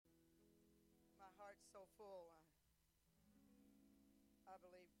full. I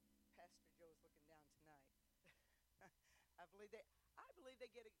believe Pastor Joe's looking down tonight. I believe they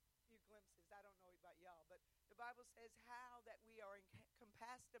get a few glimpses. I don't know about y'all, but the Bible says how that we are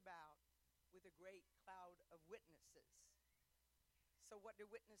compassed about with a great cloud of witnesses. So what do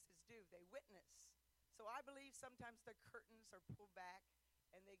witnesses do? They witness. So I believe sometimes the curtains are pulled back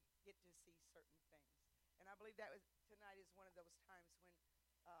and they get to see certain things. And I believe tonight is one of those times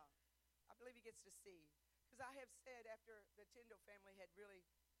when I believe he gets to see. Because I have said after the Tyndall family had really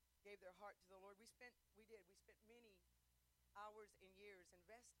gave their heart to the Lord, we spent many hours and years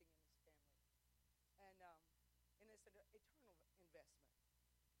investing in this family. And it's an eternal investment.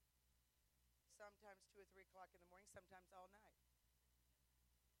 Sometimes 2 or 3 o'clock in the morning, sometimes all night.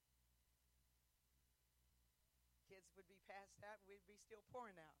 Kids would be passed out, and we'd be still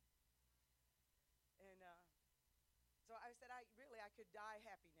pouring out. And so I said, I could die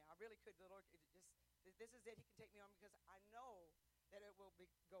happy now. I really could. The Lord could just, this is it. He can take me on because I know that it will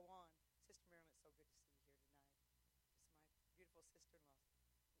go on. Sister Marilyn, it's so good to see you here tonight. It's my beautiful sister-in-law.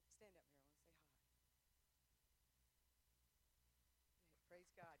 Stand up, Marilyn. Say hi. Okay,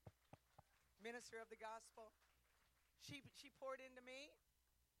 praise God. Minister of the gospel. She poured into me.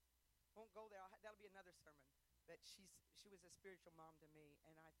 Won't go there. That'll be another sermon. But she was a spiritual mom to me,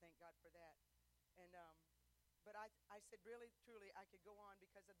 and I thank God for that. And but I said, really, truly, I could go on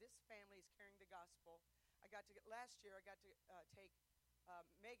because of this family is carrying the gospel. Last year I got to take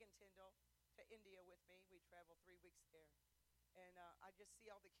Megan Tyndall to India with me. We traveled 3 weeks there, and I just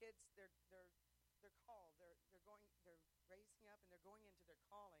see all the kids. They're called. They're raising up and they're going into their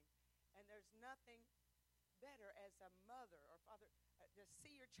calling. And there's nothing better as a mother or father to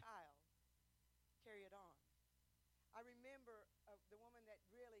see your child carry it on. I remember the woman that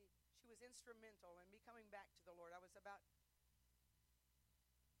really, she was instrumental in me coming back to the Lord. I was about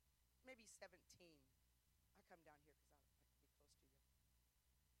maybe 17. I come down here because I can be close to you.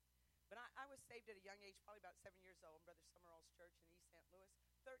 But I was saved at a young age, probably about 7 years old, in Brother Summerall's church in East St. Louis.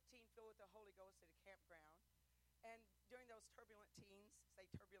 13, filled with the Holy Ghost at a campground. And during those turbulent teens, I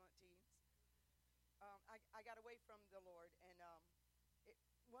got away from the Lord. And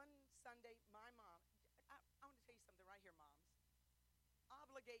one Sunday, my mom, I want to tell you something right here, moms.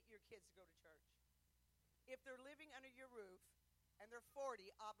 Obligate your kids to go to church. If they're living under your roof and they're 40,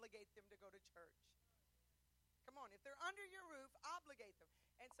 obligate them to go to church. Come on, if they're under your roof, obligate them.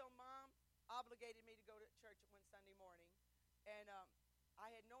 And so Mom obligated me to go to church one Sunday morning. And I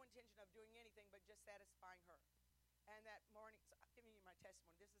had no intention of doing anything but just satisfying her. And that morning, so I'm giving you my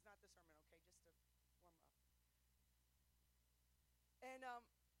testimony. This is not the sermon, okay, just to warm up. And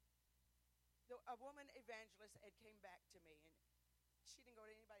a woman evangelist had came back to me, and she didn't go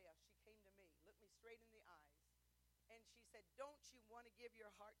to anybody else. She came to me, looked me straight in the eyes, and she said, "Don't you want to give your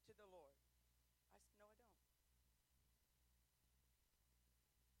heart to the Lord?" I said, "No, I don't.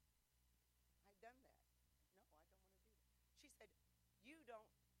 I've done that. No, I don't want to do that." She said, "You don't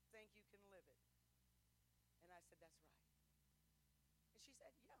think you can live it." And I said, "That's right." And she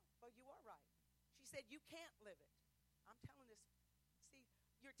said, "Yeah, well, you are right." She said, "You can't live it." I'm telling this. See,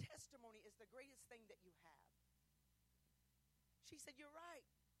 your testimony is the greatest thing that you have. She said, "You're right.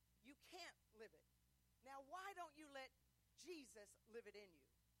 You can't live it. Now, why don't you let Jesus live it in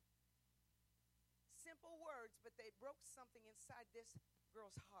you?" Simple words, but they broke something inside this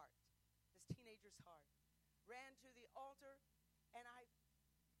girl's heart, this teenager's heart. Ran to the altar, and I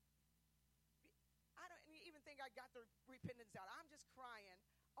don't even think I got the repentance out. I'm just crying.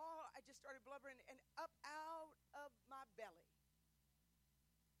 Oh, I just started blubbering, and up out of my belly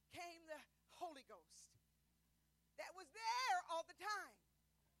came the Holy Ghost that was there all the time.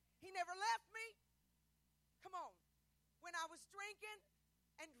 He never left me. Come on. When I was drinking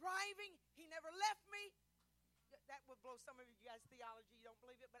and driving, he never left me. That would blow some of you guys' theology. You don't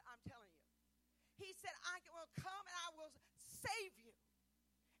believe it, but I'm telling you. He said, "I will come and I will save you.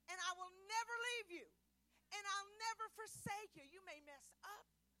 And I will never leave you. And I'll never forsake you." You may mess up,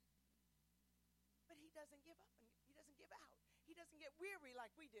 but he doesn't give up and he doesn't give out. He doesn't get weary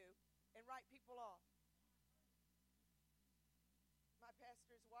like we do and write people off. My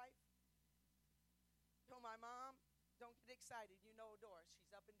pastor's wife told my mom, "Don't get excited. You know Doris.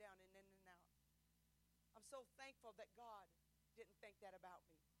 She's up and down and in and out." I'm so thankful that God didn't think that about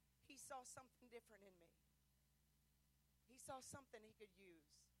me. He saw something different in me. He saw something he could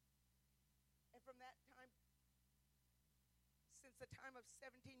use. And from that time, since the time of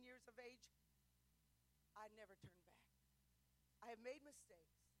 17 years of age, I never turned back. I have made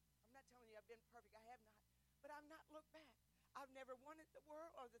mistakes. I'm not telling you I've been perfect. I have not. But I've not looked back. I've never wanted the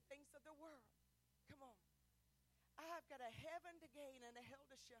world or the things of the world. Come on. I've got a heaven to gain and a hell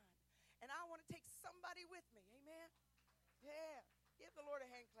to shun. And I want to take somebody with me. Amen? Yeah. Give the Lord a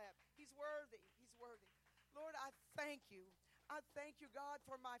hand clap. He's worthy. He's worthy. Lord, I thank you. I thank you, God,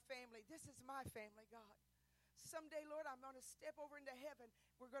 for my family. This is my family, God. Someday, Lord, I'm going to step over into heaven.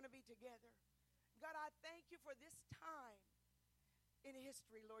 We're going to be together. God, I thank you for this time in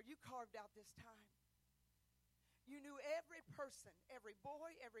history, Lord. You carved out this time. You knew every person, every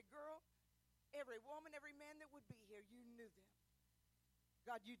boy, every girl, every woman, every man that would be here. You knew them.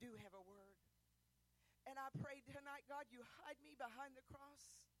 God, you do have a word. And I pray tonight, God, you hide me behind the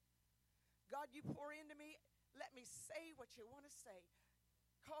cross. God, you pour into me. Let me say what you want to say.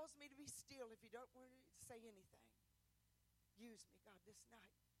 Cause me to be still if you don't want to say anything. Use me, God, this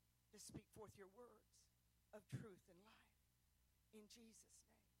night to speak forth your words of truth and life. In Jesus'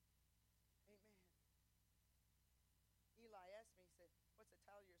 name. Amen. Eli asked me, he said, what's the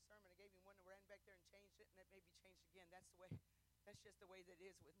title of your sermon? I gave him one and ran back there and changed it, and it may be changed again. That's just the way that it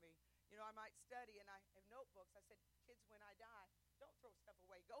is with me. You know, I might study, and I have notebooks. I said, kids, when I die, don't throw stuff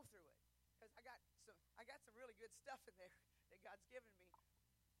away. Go through it. Because I got some really good stuff in there that God's given me.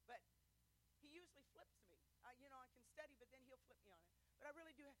 But he usually flips me. I can study, but then he'll flip me on it. But I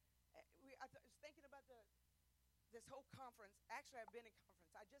really do. I was thinking about this whole conference. Actually, I've been in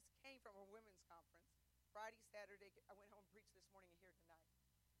conference. I just came from a women's conference. Friday, Saturday. I went home and preached this morning and here tonight.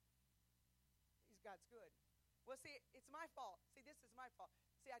 God's good. Well, see, it's my fault. See, this is my fault.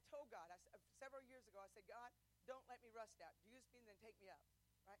 See, I told God, several years ago, I said, God, don't let me rust out. Use me and then take me up.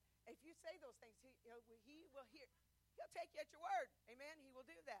 Right? If you say those things, he will hear. He'll take you at your word. Amen? He will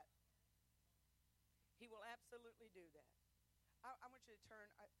do that. He will absolutely do that. I want you to turn.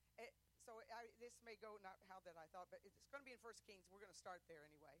 This may go not how that I thought, but it's going to be in 1 Kings. We're going to start there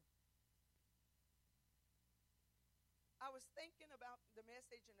anyway. I was thinking about the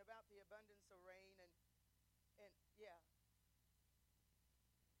message and about the abundance of rain and yeah.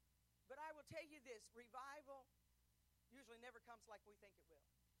 But I will tell you this, revival usually never comes like we think it will.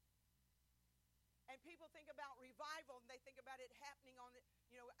 And people think about revival and they think about it happening on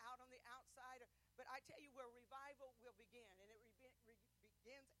out on the outside. But I tell you where revival will begin, and it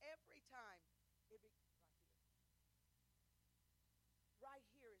begins every time. Right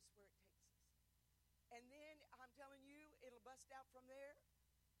here is where it takes us. And then I'm telling you, it'll bust out from there.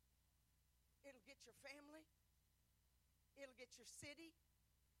 It'll get your family. It'll get your city.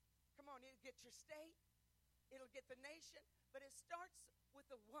 Come on, it'll get your state. It'll get the nation. But it starts with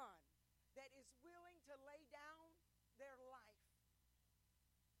the one that is willing to lay down their life.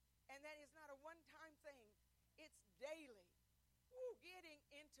 And that is not a one-time thing. It's daily. Getting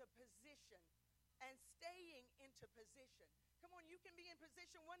into position and staying into position. Come on, you can be in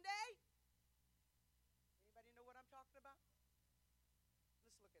position one day. Anybody know what I'm talking about?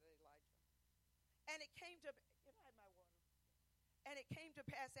 Let's look at Elijah. And it came to, I had my water. And it came to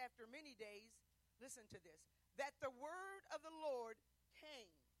pass after many days, listen to this, that the word of the Lord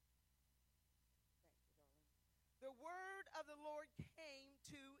came. Thank you, darling. The word of the Lord came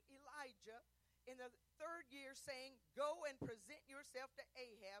to Elijah in the 3rd year, saying, go and present yourself to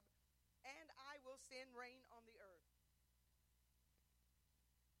Ahab, and I will send rain on the earth.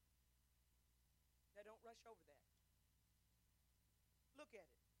 Now, don't rush over that. Look at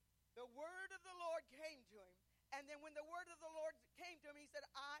it. The word of the Lord came to him. And then when the word of the Lord came to him, he said,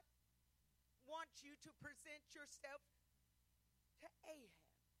 I want you to present yourself to Ahab.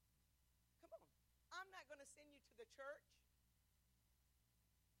 Come on. I'm not going to send you to the church.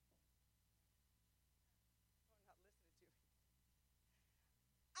 You're not listening to me.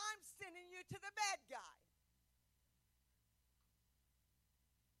 I'm sending you to the bad guy.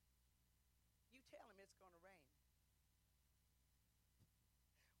 You tell him it's going to rain.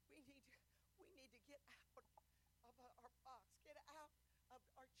 We need to get out of our box, get out of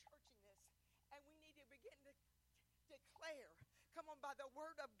our churchiness, and we need to begin to declare, come on, by the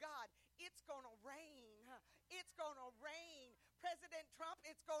word of God, it's going to rain. It's going to rain. President Trump,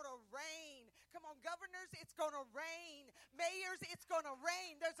 it's going to rain. Come on, governors, it's going to rain. Mayors, it's going to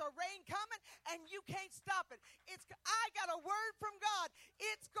rain. There's a rain coming, and you can't stop it. I got a word from God.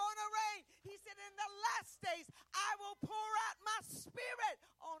 It's going to rain. He said, in the last days, I will pour out my spirit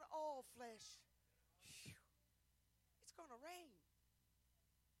on all flesh. Whew. It's going to rain.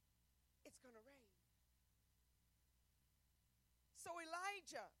 It's going to rain. So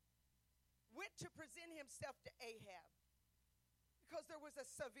Elijah went to present himself to Ahab because there was a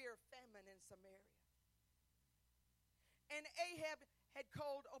severe famine in Samaria. And Ahab had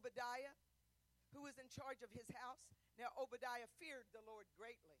called Obadiah, who was in charge of his house. Now, Obadiah feared the Lord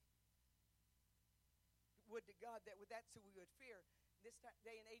greatly. Would to God that that's who we would fear. This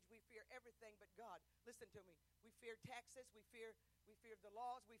day and age, we fear everything but God. Listen to me. We fear taxes. We fear the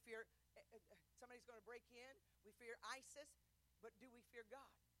laws. We fear somebody's going to break in. We fear ISIS. But do we fear God?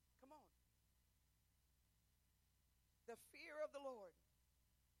 Come on. The fear of the Lord.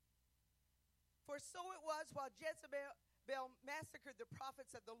 For so it was while Jezebel massacred the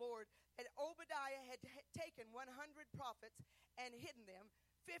prophets of the Lord, and Obadiah had taken 100 prophets and hidden them,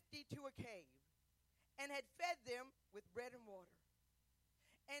 50 to a cave, and had fed them with bread and water.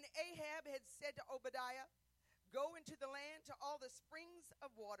 And Ahab had said to Obadiah, go into the land to all the springs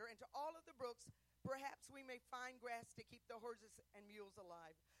of water and to all of the brooks. Perhaps we may find grass to keep the horses and mules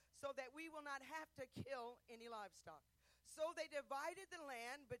alive, so that we will not have to kill any livestock. So they divided the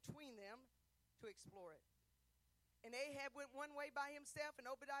land between them to explore it. And Ahab went one way by himself, and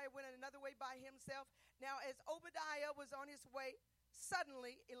Obadiah went another way by himself. Now as Obadiah was on his way,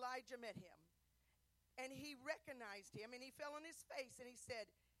 suddenly Elijah met him. And he recognized him, and he fell on his face, and he said,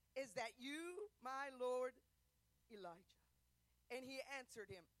 is that you, my Lord Elijah? And he answered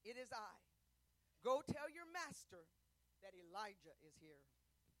him, it is I. Go tell your master that Elijah is here.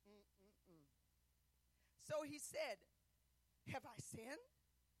 So he said, have I sinned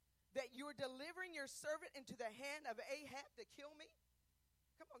that you're delivering your servant into the hand of Ahab to kill me?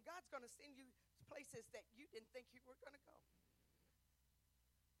 Come on, God's going to send you places that you didn't think you were going to go.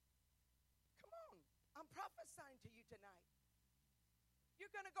 Come on, I'm prophesying to you tonight.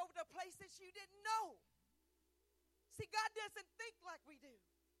 You're going to go to places you didn't know. See, God doesn't think like we do.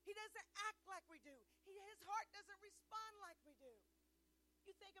 He doesn't act like we do. His heart doesn't respond like we do.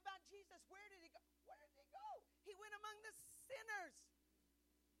 You think about Jesus. Where did he go? Where did he go? He went among the sinners.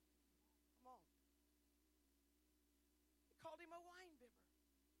 Come on. He called him a wine bibber.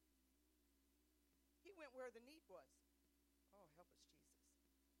 He went where the need was. Oh, help us,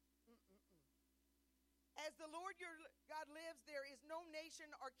 Jesus. As the Lord your God lives, there is no nation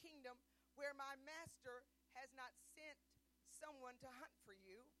or kingdom where my master has not sent someone to hunt for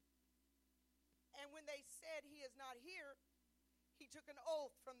you. And when they said he is not here, he took an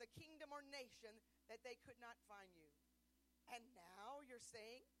oath from the kingdom or nation that they could not find you. And now you're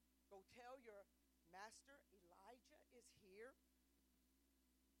saying, go tell your master Elijah is here.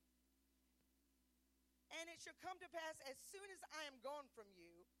 And it shall come to pass as soon as I am gone from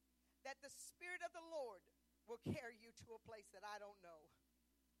you, that the Spirit of the Lord will carry you to a place that I don't know.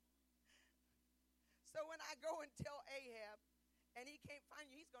 So when I go and tell Ahab, and he can't find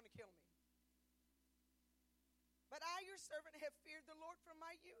you, he's going to kill me. But I, your servant, have feared the Lord from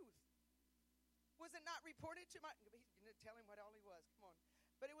my youth. Was it not reported to my... He's going to tell him what all he was. Come on.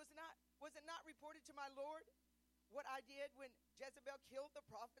 But was it not reported to my Lord what I did when Jezebel killed the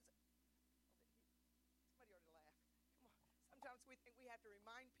prophets? Somebody ought to laugh. Come on. Sometimes we think we have to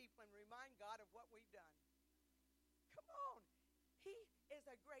remind people and remind God of what we've done. Come on. He is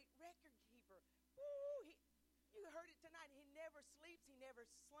a great record keeper. Woo, you heard it tonight. He never sleeps. He never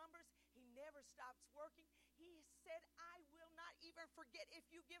slumbers. He never stops working. He said, I will not even forget if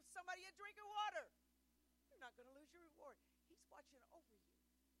you give somebody a drink of water. You're not going to lose your reward. He's watching over you.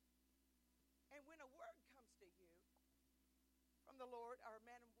 And when a word comes to you from the Lord, or a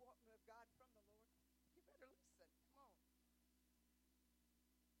man and woman of God from the Lord, you better listen. Come on.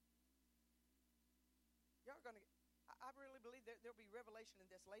 Y'all are going to, I really believe that there'll be revelation in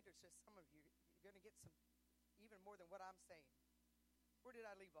this later. So some of you, you're going to get some, even more than what I'm saying. Where did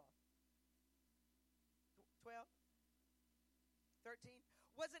I leave off? 12? 13?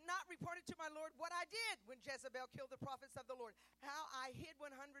 Was it not reported to my Lord what I did when Jezebel killed the prophets of the Lord? How I hid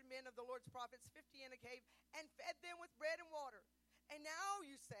 100 men of the Lord's prophets, 50 in a cave, and fed them with bread and water. And now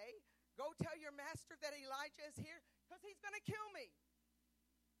you say, go tell your master that Elijah is here because he's going to kill me.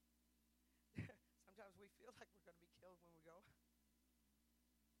 Sometimes we feel like we're going to be killed when we go.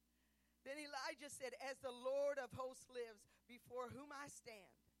 Then Elijah said, as the Lord of hosts lives, before whom I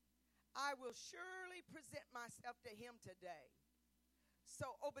stand, I will surely present myself to him today.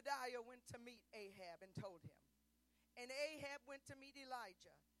 So Obadiah went to meet Ahab and told him. And Ahab went to meet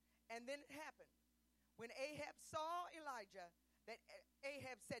Elijah. And then it happened, when Ahab saw Elijah, that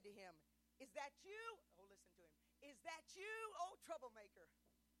Ahab said to him, is that you? Oh, listen to him. Is that you, oh troublemaker?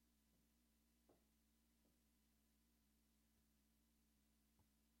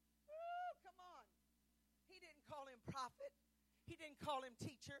 Come on. He didn't call him prophet. He didn't call him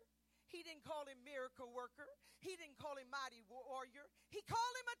teacher. He didn't call him miracle worker. He didn't call him mighty warrior. He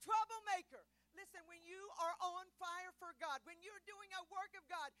called him a troublemaker. Listen, when you are on fire for God, when you're doing a work of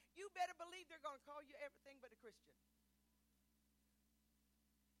God, you better believe they're going to call you everything but a Christian.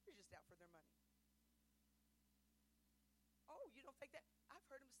 You're just out for their money. Oh, you don't think that? I've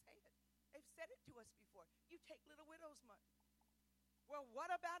heard them say it. They've said it to us before. You take little widow's money. Well,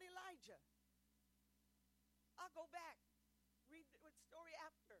 what about Elijah? I'll go back. Read the story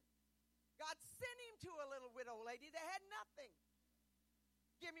after. God sent him to a little widow lady that had nothing.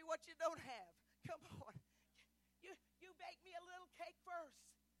 Give me what you don't have. Come on. You bake me a little cake first.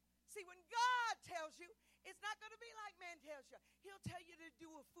 See, when God tells you, it's not going to be like man tells you. He'll tell you to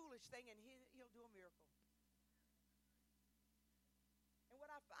do a foolish thing, and he'll do a miracle. And what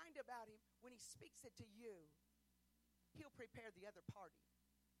I find about him, when he speaks it to you, he'll prepare the other party.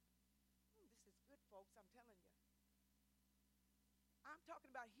 This is good, folks, I'm telling you. I'm talking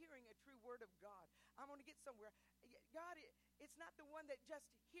about hearing a true word of God. I'm going to get somewhere. God, it's not the one that just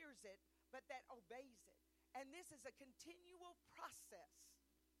hears it, but that obeys it. And this is a continual process.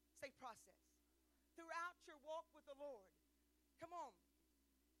 Say process. Throughout your walk with the Lord. Come on.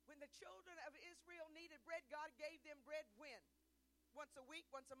 When the children of Israel needed bread, God gave them bread when? Once a week,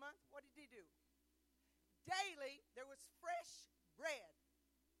 once a month? What did he do? Daily, there was fresh bread.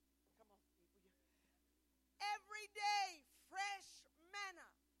 Come on, people. Every day, fresh manna.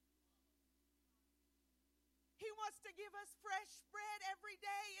 He wants to give us fresh bread every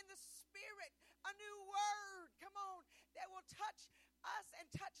day in the Spirit. A new word, come on, that will touch us and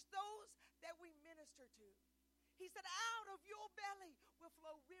touch those that we minister to. He said, out of your belly will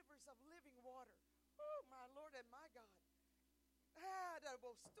flow rivers of living water. Oh, my Lord and my God.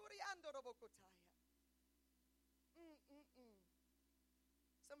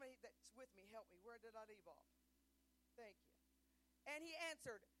 Somebody that's with me, help me. Where did I leave off? Thank you. And he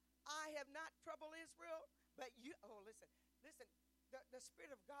answered, I have not troubled Israel, but you, listen, the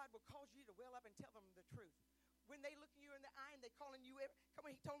Spirit of God will cause you to well up and tell them the truth. When they look you in the eye and they calling you, come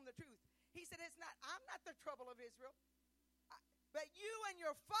on, he told them the truth. He said, I'm not the trouble of Israel, but you and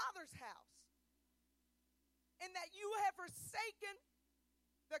your father's house, and that you have forsaken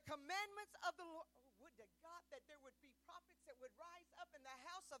the commandments of the Lord. Oh, would to God that there would be prophets that would rise up in the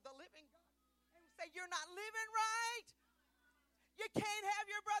house of the living God and say, you're not living right. You can't have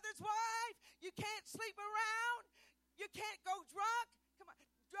your brother's wife. You can't sleep around. You can't go drunk. Come on.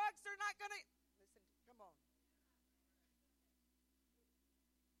 Drugs are not going to. Listen, come on.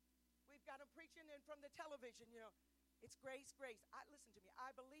 We've got them preaching in from the television, It's grace, grace. Listen to me.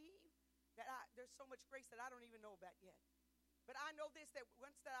 I believe that there's so much grace that I don't even know about yet. But I know this, that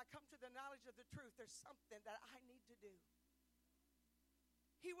once that I come to the knowledge of the truth, there's something that I need to do.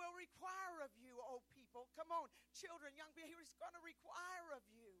 He will require of you, oh people. Come on, children, young people. He's going to require of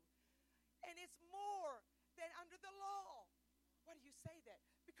you. And it's more than under the law. Why do you say that?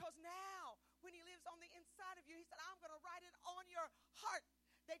 Because now, when he lives on the inside of you, he said, I'm going to write it on your heart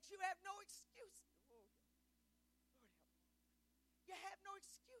that you have no excuse. Oh, Lord help me. You have no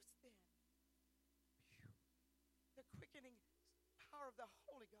excuse then. The quickening power of the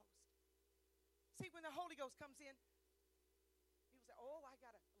Holy Ghost. See, when the Holy Ghost comes in, people say, oh, I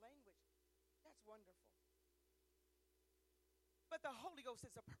got a language. That's wonderful. But the Holy Ghost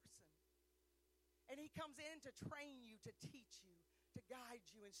is a person. And he comes in to train you, to teach you, to guide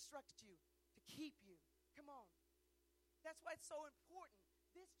you, instruct you, to keep you. Come on. That's why it's so important.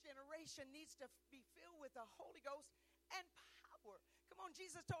 This generation needs to be filled with the Holy Ghost and power. Come on,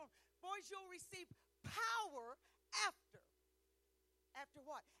 Jesus told them, boys, you'll receive power after. After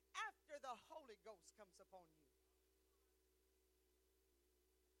what? After the Holy Ghost comes upon you.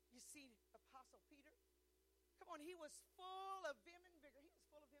 You see Apostle Peter? Come on, he was full of vim and vigor. He was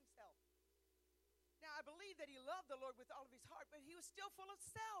full of himself. Now, I believe that he loved the Lord with all of his heart, but he was still full of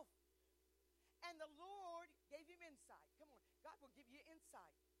self. And the Lord gave him insight. Come on, God will give you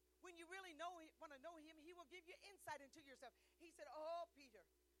insight. When you really want to know him, he will give you insight into yourself. He said, oh, Peter,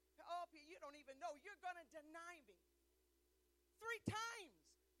 you don't even know. You're going to deny me 3 times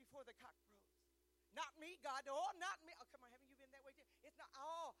before the cock crows. Not me, God. Oh, not me. Oh, come on, haven't you been that way too? It's not,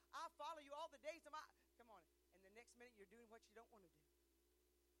 oh, I'll follow you all the days of my, come on. And the next minute you're doing what you don't want to do.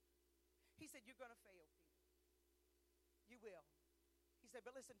 He said, you're going to fail, Peter. You will. He said,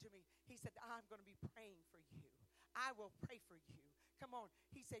 but listen to me. He said, I'm going to be praying for you. I will pray for you. Come on.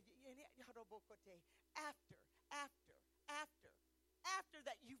 He said, after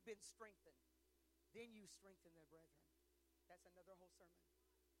that you've been strengthened, then you strengthen the brethren. That's another whole sermon.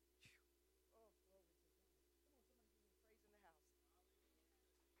 Oh, glory to God. Come on, somebody give him praise in the house.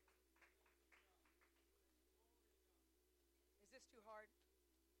 Is this too hard?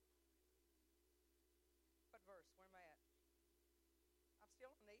 What verse? Where am I at? I'm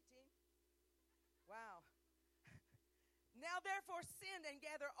still on 18. Wow. Now therefore send and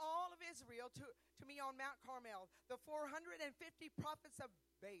gather all of Israel to me on Mount Carmel, the 450 prophets of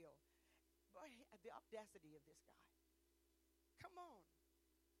Baal. Boy, the audacity of this guy. Come on.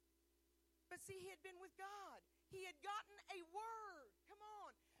 But see, he had been with God. He had gotten a word.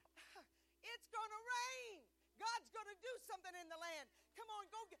 It's going to rain. God's going to do something in the land. Come on,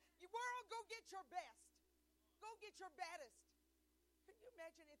 world, go get your best. Go get your baddest. Can you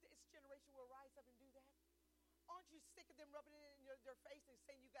imagine if this generation will rise up and do that? Aren't you sick of them rubbing it in their face and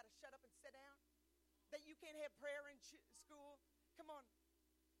saying you got to shut up and sit down? That you can't have prayer in school? Come on.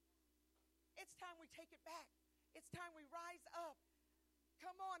 It's time we take it back. It's time we rise up.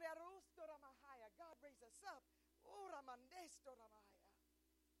 Come on. God raise us up.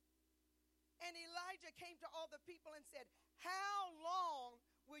 And Elijah came to all the people and said, how long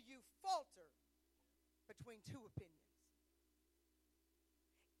will you falter between two opinions?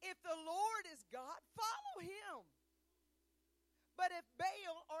 If the Lord is God, follow him. But if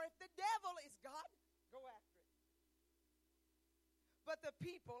Baal or if the devil is God, go after it. But the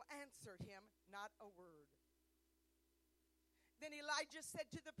people answered him not a word. Then Elijah said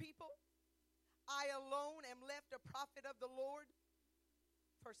to the people, I alone am left a prophet of the Lord.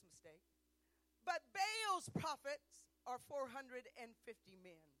 First mistake. But Baal's prophets are 450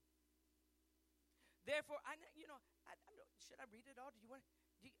 men. Therefore, should I read it all?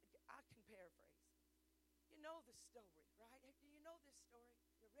 I can paraphrase. You know the story, right? Do you know this story?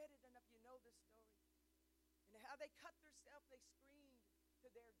 You read it enough, you know this story. And how they cut themselves, they screamed to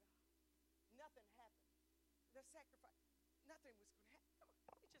their God. Nothing happened. The sacrifice, nothing was going to happen.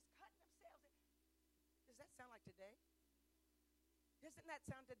 They just cutting themselves. Does that sound like today? Doesn't that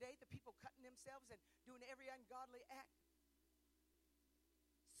sound today? The people cutting themselves and doing every ungodly act.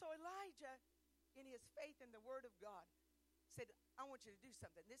 So Elijah, in his faith in the word of God, said, I want you to do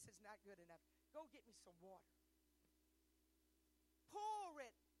something. This is not good enough. Go get me some water. Pour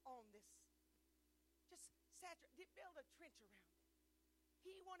it on this. Just build a trench around it.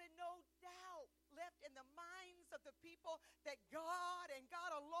 He wanted no doubt left in the minds of the people that God and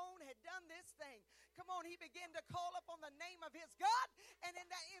God alone had done this thing. Come on, he began to call upon the name of his God, and in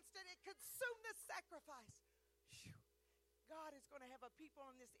that instant it consumed the sacrifice. Whew. God is going to have a people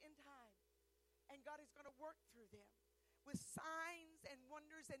in this end time, and God is going to work through them with signs and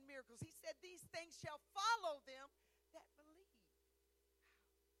wonders and miracles. He said, these things shall follow them that believe.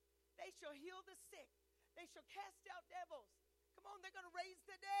 They shall heal the sick. They shall cast out devils. Come on, they're going to raise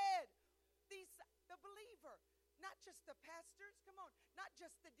the dead. The believer, not just the pastors, come on, not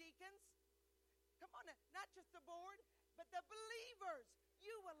just the deacons, come on, not just the board, but the believers.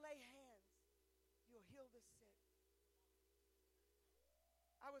 You will lay hands. You'll heal the sick.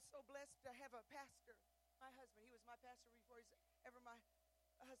 I was so blessed to have a pastor, my husband, he was my pastor before he's ever my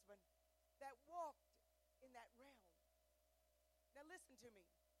husband, that walked in that realm. Now listen to me.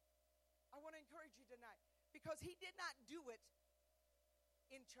 I want to encourage you tonight, because he did not do it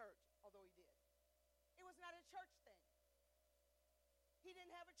in church, although he did. It was not a church thing. He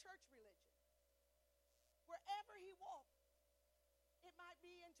didn't have a church religion. Wherever he walked, it might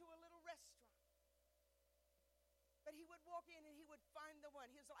be into a little restaurant, but he would walk in and he would find the one.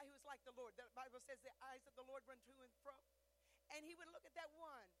 He was like the Lord. The Bible says the eyes of the Lord run to and fro. And he would look at that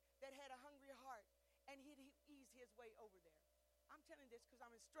one that had a hungry heart, and he'd ease his way over there. I'm telling you this because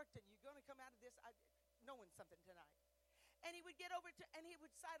I'm instructing you. You're going to come out of this knowing something tonight. And he would get over to, and he would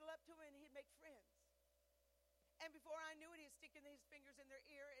sidle up to him, and he'd make friends. And before I knew it, he was sticking his fingers in their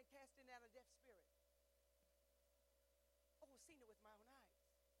ear and casting out a deaf spirit. Oh, I've seen it with my own eyes.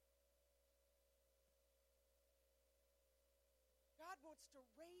 God wants to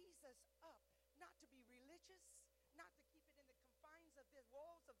raise us up, not to be religious, not to keep it in the confines of the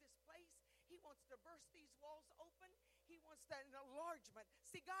walls of this place. He wants to burst these walls open. He wants an enlargement.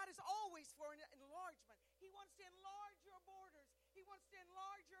 See, God is always for an enlargement. He wants to enlarge your borders. He wants to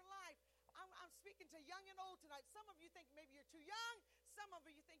enlarge your life. I'm speaking to young and old tonight. Some of you think maybe you're too young. Some of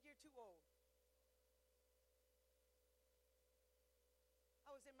you think you're too old.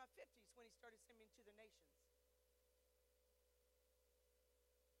 I was in my 50s when he started sending me to the nations.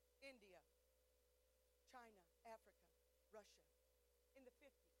 India, China, Africa, Russia. In the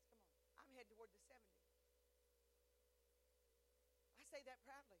 50s. Come on. I'm headed toward the 70s. I say that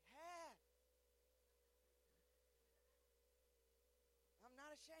proudly. I'm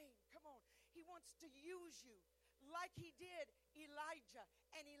not ashamed. Come on. He wants to use you like he did Elijah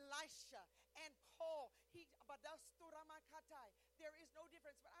and Elisha and Paul. There is no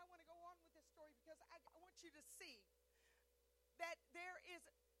difference. But I want to go on with this story because I want you to see that there is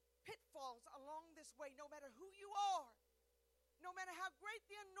pitfalls along this way, no matter who you are, no matter how great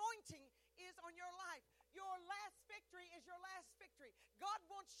the anointing is on your life. Your last victory is your last victory. God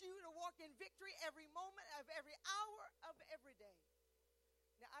wants you to walk in victory every moment of every hour of every day.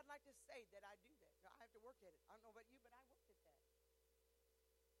 Now, I'd like to say that I do that. Now, I have to work at it. I don't know about you, but I work at that.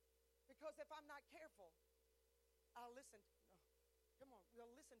 Because if I'm not careful, I'll listen to Come on, we'll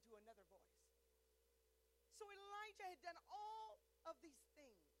listen to another voice. So Elijah had done all of these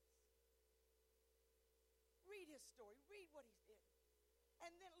things. Read his story. Read what he did.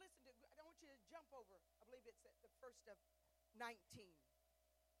 And then listen to, I want you to jump over, I believe it's at the first of 19.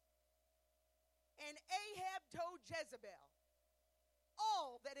 And Ahab told Jezebel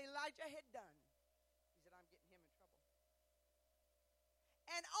all that Elijah had done. He said, I'm getting him in trouble.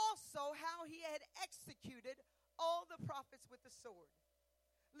 And also how he had executed all the prophets with the sword.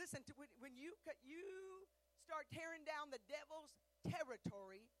 Listen, to when you start tearing down the devil's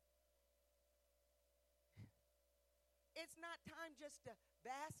territory, it's not time just to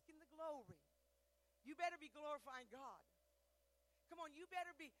bask in the glory. You better be glorifying God. Come on, you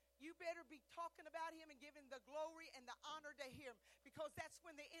better be talking about him and giving the glory and the honor to him, because that's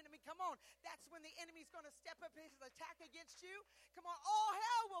when the enemy, that's when the enemy's going to step up his attack against you. Come on, all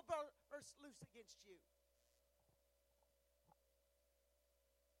hell will burst loose against you.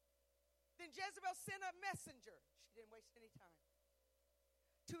 Then Jezebel sent a messenger. She didn't waste any time.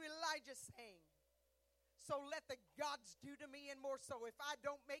 To Elijah saying, so let the gods do to me and more so, if I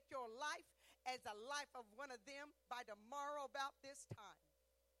don't make your life as the life of one of them by tomorrow about this time.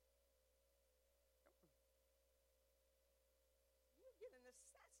 You get an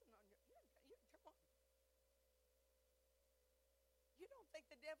assassin on your, come on. You don't think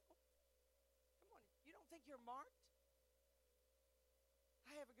the devil, come on, you don't think you're marked?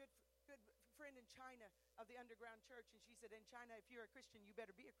 I have a good friend in China of the underground church, and she said, in China, if you're a Christian, you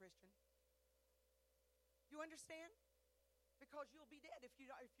better be a Christian. You understand? Because you'll be dead if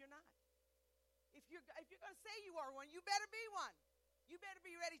you're not. If you're going to say you are one, you better be one. You better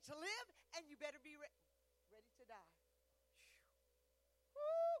be ready to live, and you better be ready to die.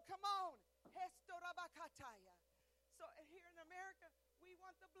 Woo, come on. So here in America, we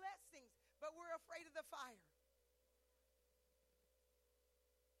want the blessings, but we're afraid of the fire.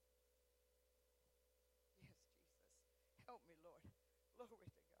 Yes, Jesus. Help me, Lord. Glory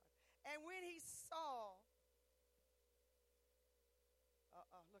to God. And when he saw,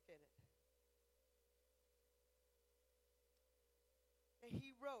 look at it. And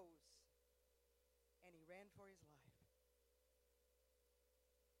he rose and he ran for his life.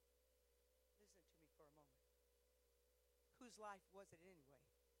 Listen to me for a moment. Whose life was it anyway?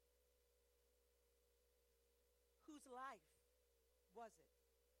 Whose life was it?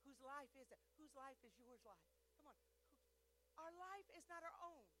 Whose life is it? Whose life is yours life? Come on. Our life is not our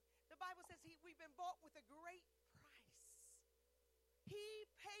own. The Bible says we've been bought with a great price. He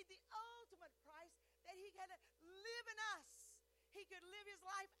paid the ultimate price that he could live in us. He could live his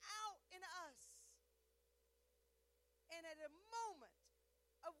life out in us. And at a moment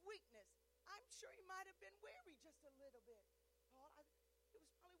of weakness, I'm sure he might have been weary just a little bit. Paul, it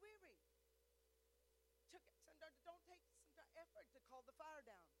was probably weary. Don't take some effort to call the fire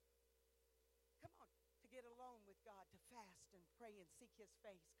down. Come on, to get alone with God, to fast and pray and seek his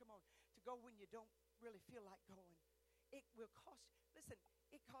face. Come on, to go when you don't really feel like going. It will cost, listen,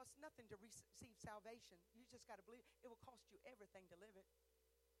 it costs nothing to receive salvation. You just got to believe. It will cost you everything to live it.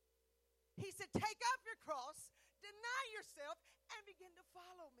 He said, take up your cross, deny yourself, and begin to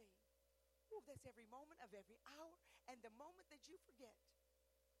follow me. Ooh, that's every moment of every hour. And the moment that you forget,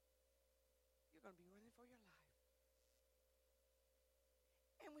 you're going to be running for your life.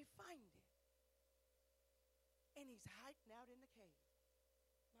 And we find it. And he's hiding out in the cave.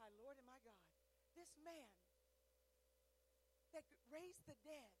 My Lord and my God. This man that could raise the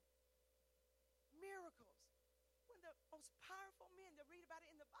dead. Miracles. One of the most powerful men to read about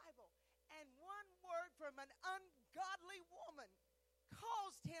it in the Bible. And one word from an ungodly woman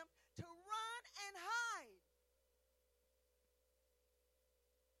caused him to run and hide.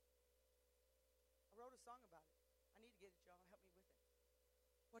 I wrote a song about it. I need to get it, y'all. Help me with it.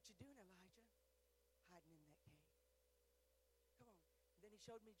 What you doing, Elijah? Hiding in that cave. Come on. And then he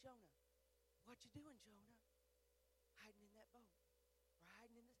showed me Jonah. What you doing, Jonah? Hiding in that boat. Or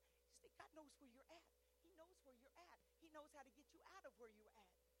hiding in this. You see, God knows where you're at. He knows where you're at. He knows how to get you out of where you're at.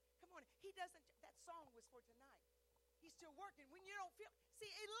 Come on. He doesn't. That song was for tonight. He's still working. When you don't feel. See,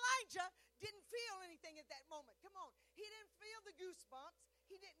 Elijah didn't feel anything at that moment. Come on. He didn't feel the goosebumps.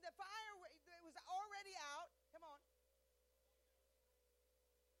 He didn't. The fire was already out. Come on.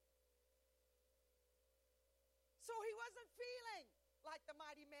 So he wasn't feeling like the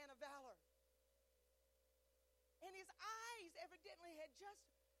mighty man of valor. And his eyes evidently had just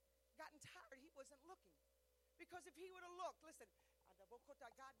gotten tired. He wasn't looking. Because if he would have looked, listen,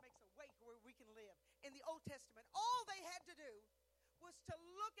 God makes a way where we can live. In the Old Testament, all they had to do was to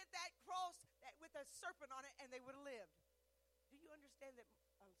look at that cross with a serpent on it, and they would have lived. Do you understand that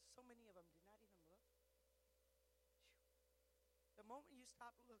so many of them did not even look? The moment you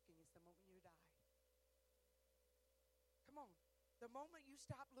stop looking is the moment you die. Come on. The moment you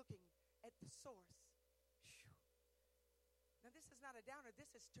stop looking at the source. Whew. Now, this is not a downer.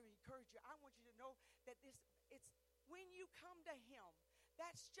 This is to encourage you. I want you to know that it's when you come to Him,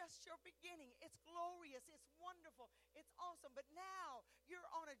 that's just your beginning. It's glorious. It's wonderful. It's awesome. But now you're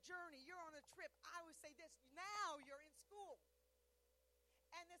on a journey. You're on a trip. I would say this. Now you're in school.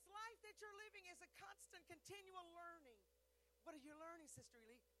 And this life that you're living is a constant, continual learning. What are you learning, Sister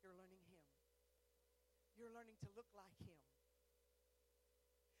Ely? You're learning Him. You're learning to look like Him.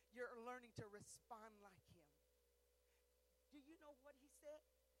 You're learning to respond like Him. Do you know what He said?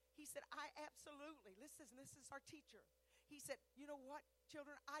 He said, I absolutely, listen, this is our teacher. He said, you know what,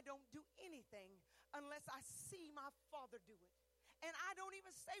 children, I don't do anything unless I see my Father do it. And I don't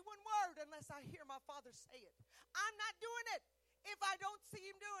even say one word unless I hear my Father say it. I'm not doing it if I don't see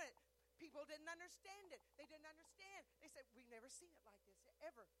Him do it. People didn't understand it. They didn't understand. They said, we've never seen it like this,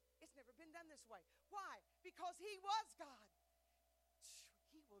 ever. It's never been done this way. Why? Because He was God.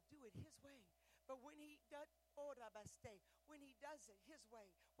 He will do it His way. But when He does, when He does it His way,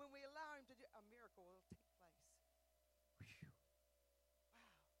 when we allow Him to do, a miracle will take place. Whew.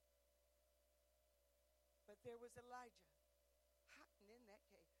 Wow. But there was Elijah hiding in that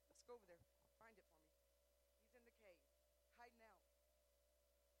cave. Let's go over there. Find it for me. He's in the cave, hiding out.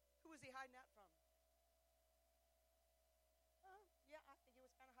 Who was he hiding out from? Yeah, I think he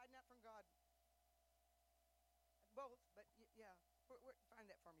was kind of hiding out from God. Both, but yeah. Find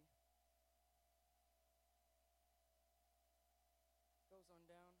that for me. Goes on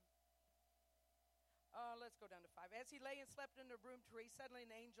down. Let's go down to 5. As he lay and slept under a broom tree, suddenly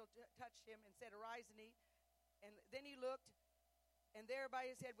an angel touched him and said, arise and eat. And then he looked, and there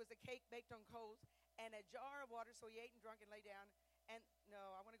by his head was a cake baked on coals and a jar of water. So he ate and drank and lay down. And no,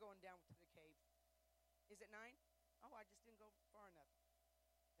 I want to go on down to the cave. Is it 9? Oh, I just didn't go far enough.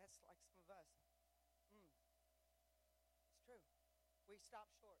 That's like some of us. It's true. We stop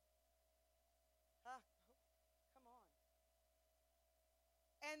short. Come on.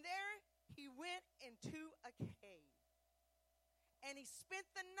 And there he went into a cave. And he spent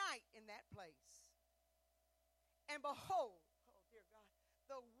the night in that place. And behold, oh dear God,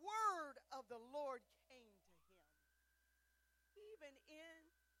 the word of the Lord came to him. Even in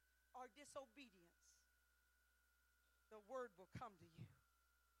our disobedience, the word will come to you.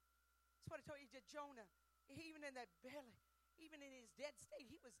 That's what I told you to Jonah. Even in that belly, even in his dead state,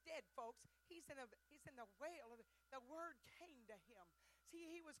 he was dead, folks. He's in the whale. The word came to him. See,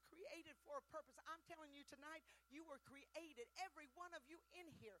 he was created for a purpose. I'm telling you tonight, you were created, every one of you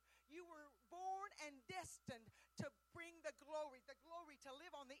in here. You were born and destined to bring the glory to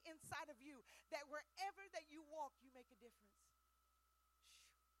live on the inside of you, that wherever that you walk, you make a difference.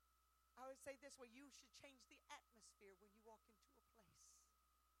 I would say this way, you should change the atmosphere when you walk into a place.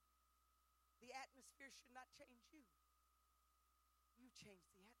 The atmosphere should not change you. You change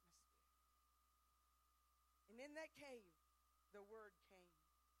the atmosphere. And in that cave, the word came.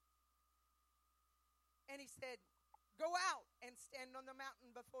 And he said, go out and stand on the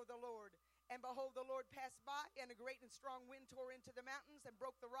mountain before the Lord. And behold, the Lord passed by, and a great and strong wind tore into the mountains and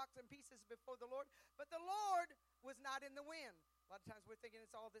broke the rocks in pieces before the Lord. But the Lord was not in the wind. A lot of times we're thinking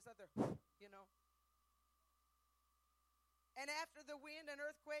it's all this other, And after the wind, an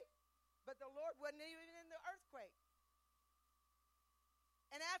earthquake. But the Lord wasn't even in the earthquake.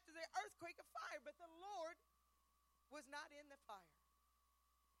 And after the earthquake, a fire. But the Lord was not in the fire.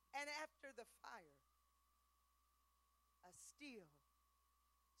 And after the fire, a still,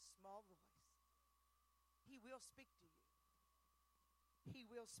 small voice. He will speak to you. He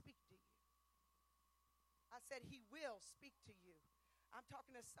will speak to you. I said, he will speak to you. I'm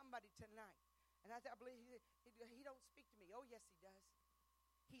talking to somebody tonight. And I believe he don't speak to me. Oh, yes, he does.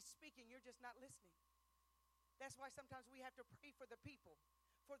 He's speaking. You're just not listening. That's why sometimes we have to pray for the people,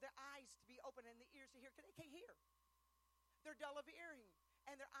 for their eyes to be open and the ears to hear, because they can't hear. They're dull of hearing,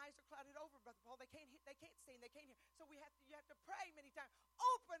 and their eyes are clouded over, Brother Paul. They can't see, and they can't hear. So you have to pray many times.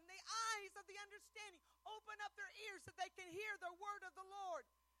 Open the eyes of the understanding. Open up their ears so they can hear the word of the Lord.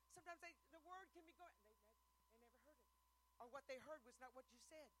 Sometimes the word can be going, they never heard it. Or what they heard was not what you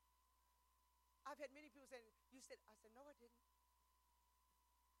said. I've had many people say, you said, I said, no, I didn't.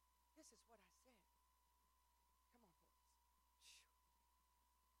 This is what I said. Come on, folks.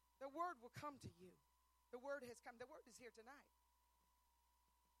 The word will come to you. The word has come. The word is here tonight.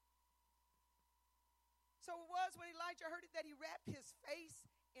 So it was when Elijah heard it that he wrapped his face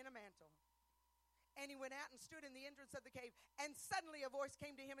in a mantle. And he went out and stood in the entrance of the cave. And suddenly a voice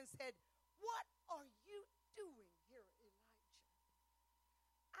came to him and said, what are you doing here, Elijah?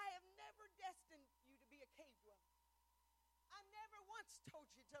 I have never destined you to be a cave dweller. I never once told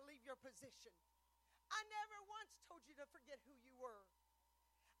you to leave your position. I never once told you to forget who you were.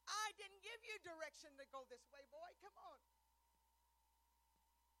 I didn't give you direction to go this way, boy. Come on.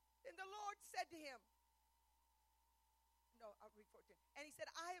 Then the Lord said to him, no, I'll read 14. And he said,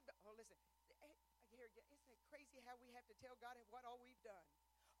 listen, here again, isn't it crazy how we have to tell God what all we've done?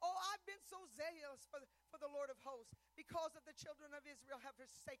 Oh, I've been so zealous for the Lord of hosts because of the children of Israel have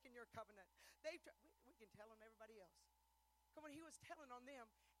forsaken your covenant. We can tell on everybody else. Come on, he was telling on them,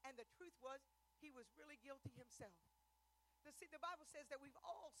 and the truth was, he was really guilty himself. See, the Bible says that we've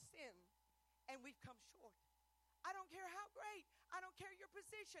all sinned and we've come short. I don't care how great. I don't care your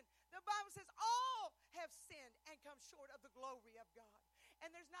position. The Bible says all have sinned and come short of the glory of God.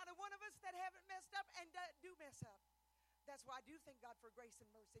 And there's not a one of us that haven't messed up and do mess up. That's why I do thank God for grace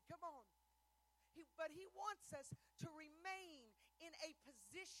and mercy. Come on. But he wants us to remain in a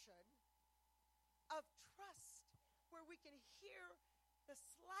position of trust where we can hear the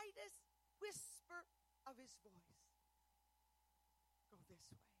slightest whisper of his voice. Go this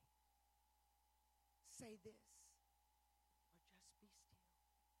way. Say this. Or just be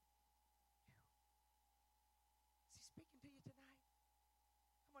still. Is he speaking to you tonight?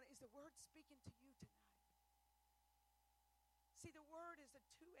 Come on, is the word speaking to you tonight? See, the word is a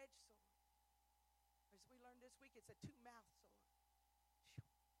two-edged sword. As we learned this week, it's a two-mouthed sword.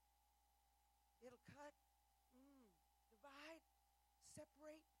 It'll cut, divide,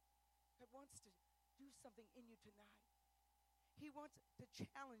 separate. God wants to do something in you tonight. He wants to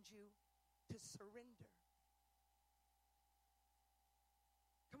challenge you to surrender.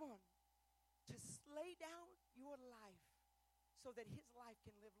 Come on. To lay down your life so that his life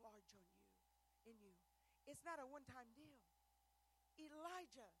can live large on you, in you. It's not a one-time deal.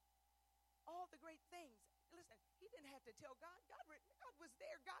 Elijah, all the great things. Listen, he didn't have to tell God. God was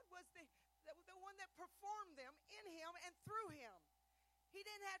there. God was the one that performed them in him and through him. He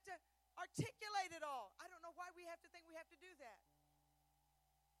didn't have to articulate it all. I don't know why we have to think we have to do that.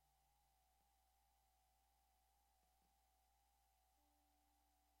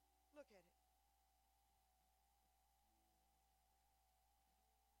 Look at it.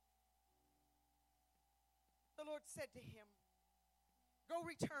 The Lord said to him, go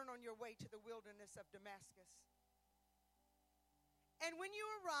return on your way to the wilderness of Damascus. And when you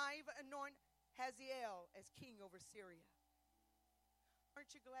arrive, anoint Hazael as king over Syria.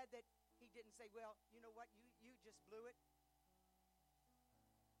 Aren't you glad that he didn't say, well, you know what, you just blew it.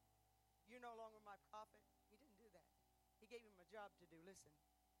 You're no longer my prophet. He didn't do that. He gave him a job to do. Listen,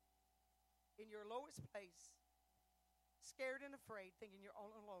 in your lowest place, scared and afraid, thinking you're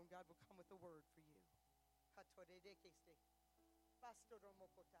all alone, God will come with a word for you.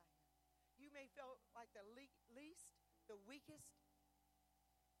 You may feel like the least, the weakest.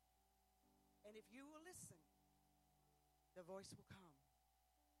 And if you will listen, the voice will come.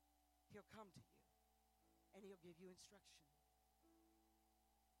 He'll come to you, and he'll give you instruction.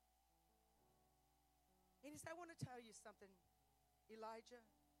 And he said, I want to tell you something, Elijah.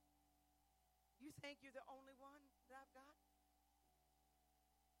 You think you're the only one that I've got?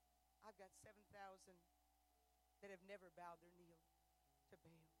 I've got 7,000 that have never bowed their knee to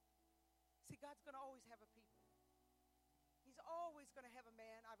Baal. See, God's going to always have a people. He's always going to have a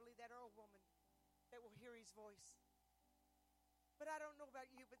man, I believe that, or a woman that will hear his voice. But I don't know about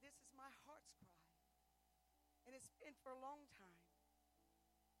you, but this is my heart's cry. And it's been for a long time.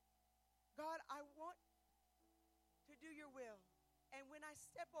 God, I want to do your will. And when I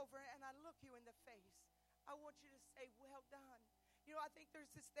step over and I look you in the face, I want you to say, well done. You know, I think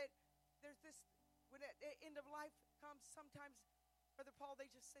there's this, when at the end of life comes, sometimes, Brother Paul, they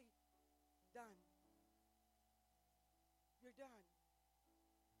just say, done. You're done.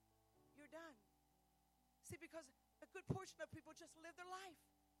 You're done. See, because a good portion of people just live their life.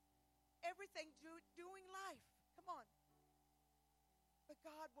 Everything doing life. Come on. But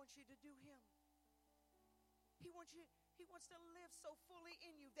God wants you to do him. He wants to live so fully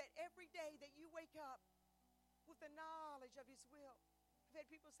in you that every day that you wake up with the knowledge of his will. I've had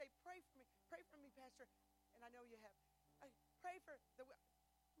people say, pray for me, Pastor. And I know you have. Pray for the will.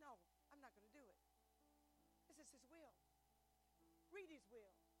 No, I'm not going to do it. This is his will. Read his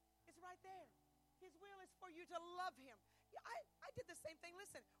will. It's right there. His will is for you to love him. Yeah, I did the same thing.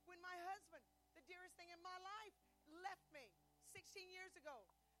 Listen, when my husband, the dearest thing in my life, left me 16 years ago,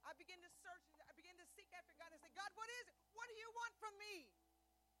 I began to search, I began to seek after God and say, God, what is it? What do you want from me?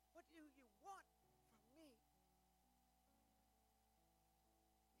 What do you want from me?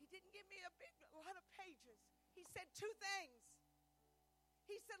 He didn't give me a lot of pages. He said two things.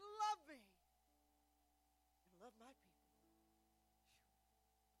 He said, love me and love my people.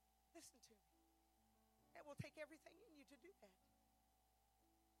 Listen to me. It will take everything in you to do that.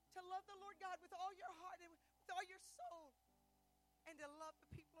 to love the Lord God with all your heart and with all your soul, and to love the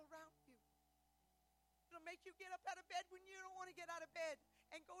people around you. It'll make you get up out of bed when you don't want to get out of bed,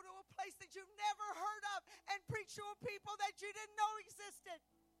 and go to a place that you've never heard of and preach to a people that you didn't know existed.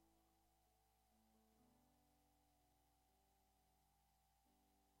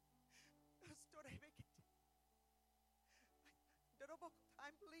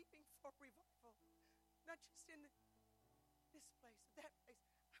 I'm believing for revival, not just in this place, that place.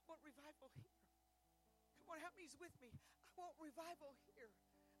 I want revival here. Come on, help me, he's with me. I want revival here.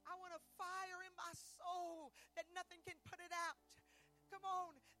 I want a fire in my soul that nothing can put it out. Come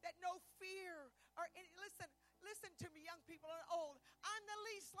on, that no fear or any, listen to me, young people and old. I'm the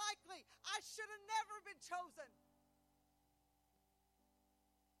least likely. I should have never been chosen.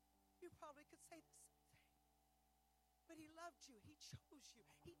 You probably could say the same thing. But he loved you. He chose you.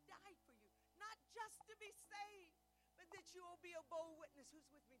 He died for you. Not just to be saved, but that you will be a bold witness. Who's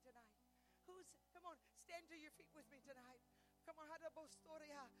with me tonight? Come on, stand to your feet with me tonight. Come on,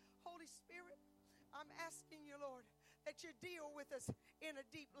 Holy Spirit, I'm asking you, Lord, that you deal with us in a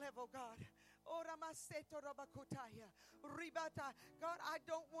deep level, God. God, I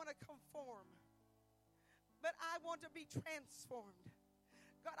don't want to conform, but I want to be transformed.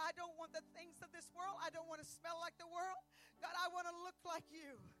 God, I don't want the things of this world. I don't want to smell like the world. God, I want to look like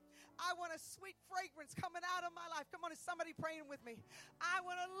you. I want a sweet fragrance coming out of my life. Come on, is somebody praying with me? I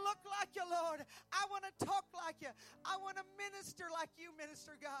want to look like you, Lord. I want to talk like you. I want to minister like you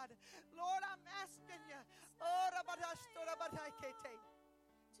minister, God. Lord, I'm asking you.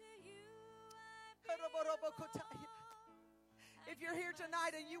 If you're here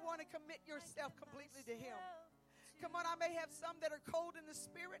tonight and you want to commit yourself completely to Him, come on, I may have some that are cold in the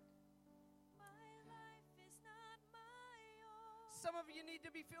spirit. Some of you need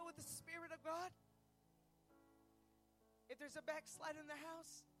to be filled with the Spirit of God. If there's a backslide in the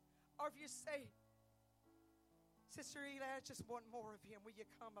house, or if you say, Sister Eli, I just want more of Him, will you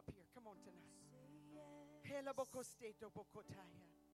come up here? Come on tonight.